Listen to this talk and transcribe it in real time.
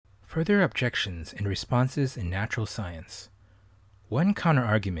Further objections and responses in natural science. One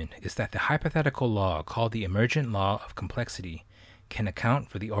counterargument is that the hypothetical law called the emergent law of complexity can account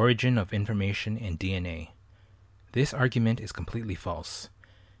for the origin of information in DNA. This argument is completely false.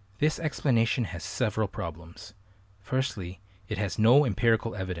 This explanation has several problems. Firstly, it has no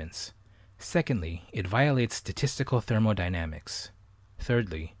empirical evidence. Secondly, it violates statistical thermodynamics.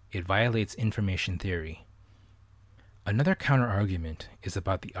 Thirdly, it violates information theory. Another counterargument is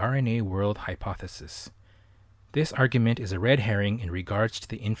about the RNA world hypothesis. This argument is a red herring in regards to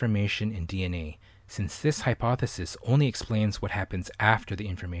the information in DNA, since this hypothesis only explains what happens after the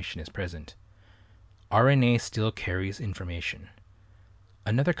information is present. RNA still carries information.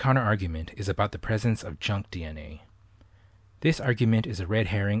 Another counterargument is about the presence of junk DNA. This argument is a red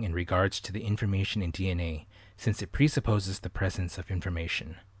herring in regards to the information in DNA, since it presupposes the presence of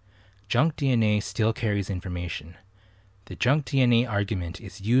information. Junk DNA still carries information. The junk DNA argument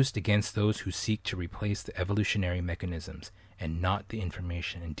is used against those who seek to replace the evolutionary mechanisms and not the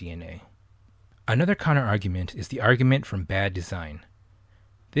information in DNA. Another counterargument is the argument from bad design.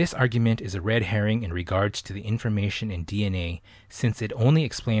 This argument is a red herring in regards to the information in DNA, since it only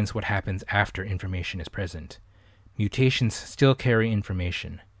explains what happens after information is present. Mutations still carry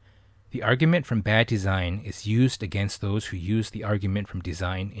information. The argument from bad design is used against those who use the argument from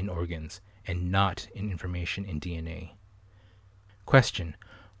design in organs and not in information in DNA. Question: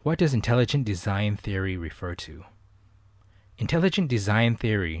 what does intelligent design theory refer to? Intelligent design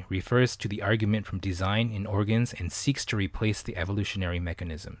theory refers to the argument from design in organs and seeks to replace the evolutionary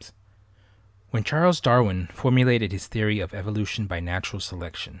mechanisms. When Charles Darwin formulated his theory of evolution by natural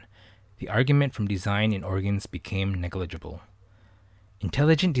selection, the argument from design in organs became negligible.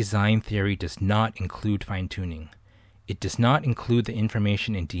 Intelligent design theory does not include fine-tuning. It does not include the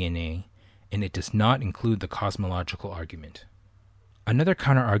information in DNA, and it does not include the cosmological argument. Another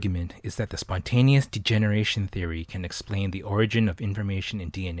counterargument is that the spontaneous degeneration theory can explain the origin of information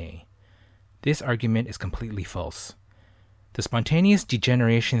in DNA. This argument is completely false. The spontaneous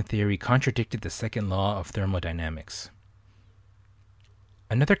degeneration theory contradicted the second law of thermodynamics.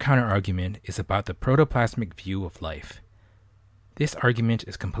 Another counterargument is about the protoplasmic view of life. This argument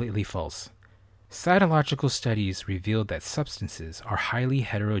is completely false. Cytological studies revealed that substances are highly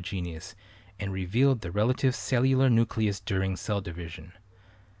heterogeneous and revealed the relative cellular nucleus during cell division.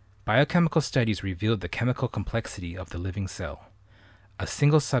 Biochemical studies revealed the chemical complexity of the living cell. A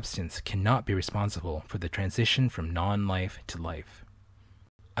single substance cannot be responsible for the transition from non-life to life.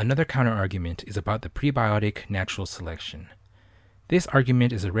 Another counterargument is about the prebiotic natural selection. This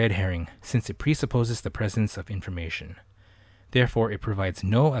argument is a red herring since it presupposes the presence of information. Therefore, it provides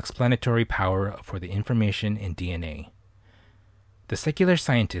no explanatory power for the information in DNA. The secular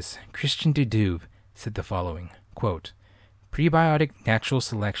scientist Christian de Duve said the following, quote, "Prebiotic natural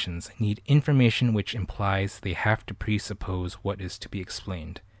selections need information which implies they have to presuppose what is to be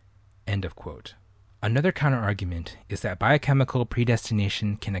explained." End of quote. Another counterargument is that biochemical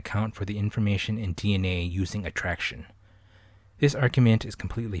predestination can account for the information in DNA using attraction. This argument is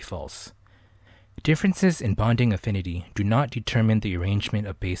completely false. Differences in bonding affinity do not determine the arrangement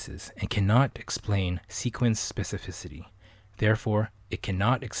of bases and cannot explain sequence specificity. Therefore, it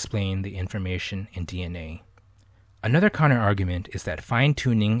cannot explain the information in DNA. Another counterargument is that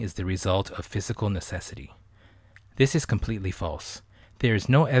fine-tuning is the result of physical necessity. This is completely false. There is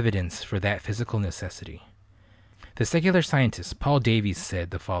no evidence for that physical necessity. The secular scientist Paul Davies said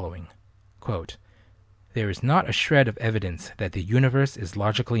the following, quote, "There is not a shred of evidence that the universe is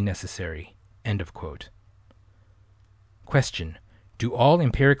logically necessary." End of quote. Question: do all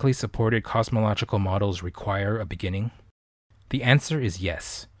empirically supported cosmological models require a beginning? The answer is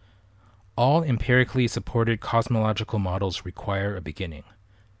yes. All empirically supported cosmological models require a beginning.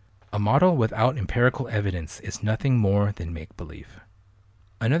 A model without empirical evidence is nothing more than make-believe.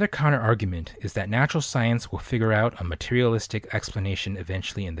 Another counterargument is that natural science will figure out a materialistic explanation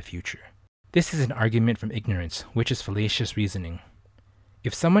eventually in the future. This is an argument from ignorance, which is fallacious reasoning.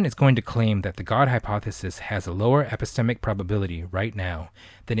 If someone is going to claim that the God hypothesis has a lower epistemic probability right now,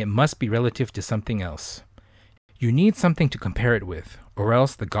 then it must be relative to something else. You need something to compare it with, or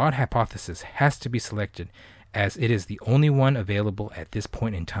else the God hypothesis has to be selected as it is the only one available at this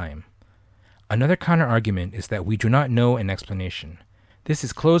point in time. Another counterargument is that we do not know an explanation. This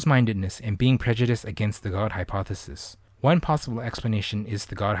is closed-mindedness and being prejudiced against the God hypothesis. One possible explanation is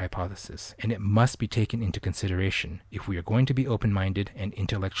the God hypothesis, and it must be taken into consideration if we are going to be open-minded and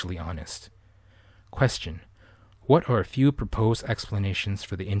intellectually honest. Question: what are a few proposed explanations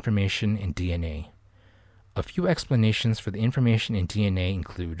for the information in DNA? A few explanations for the information in DNA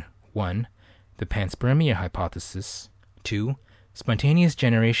include 1. The panspermia hypothesis, 2. spontaneous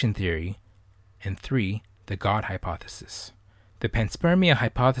generation theory, and 3. The God hypothesis. The panspermia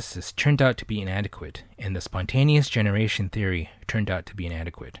hypothesis turned out to be inadequate, and the spontaneous generation theory turned out to be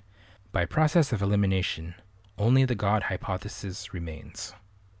inadequate. By process of elimination, only the God hypothesis remains.